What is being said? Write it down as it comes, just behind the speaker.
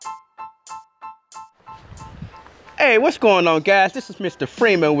Hey, what's going on, guys? This is Mr.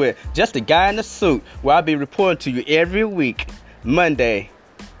 Freeman with Just a Guy in a Suit, where I'll be reporting to you every week, Monday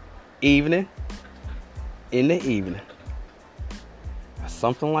evening, in the evening.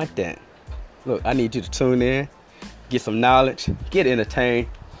 Something like that. Look, I need you to tune in, get some knowledge, get entertained,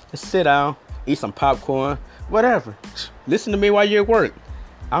 just sit down, eat some popcorn, whatever. Listen to me while you're at work.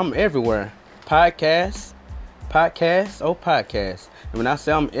 I'm everywhere. Podcasts. And when I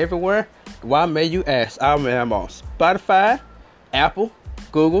say I'm everywhere, why may you ask? I'm on Spotify, Apple,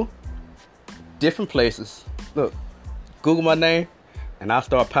 Google, different places. Look, Google my name, and I'll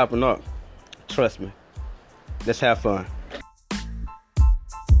start popping up. Trust me. Let's have fun.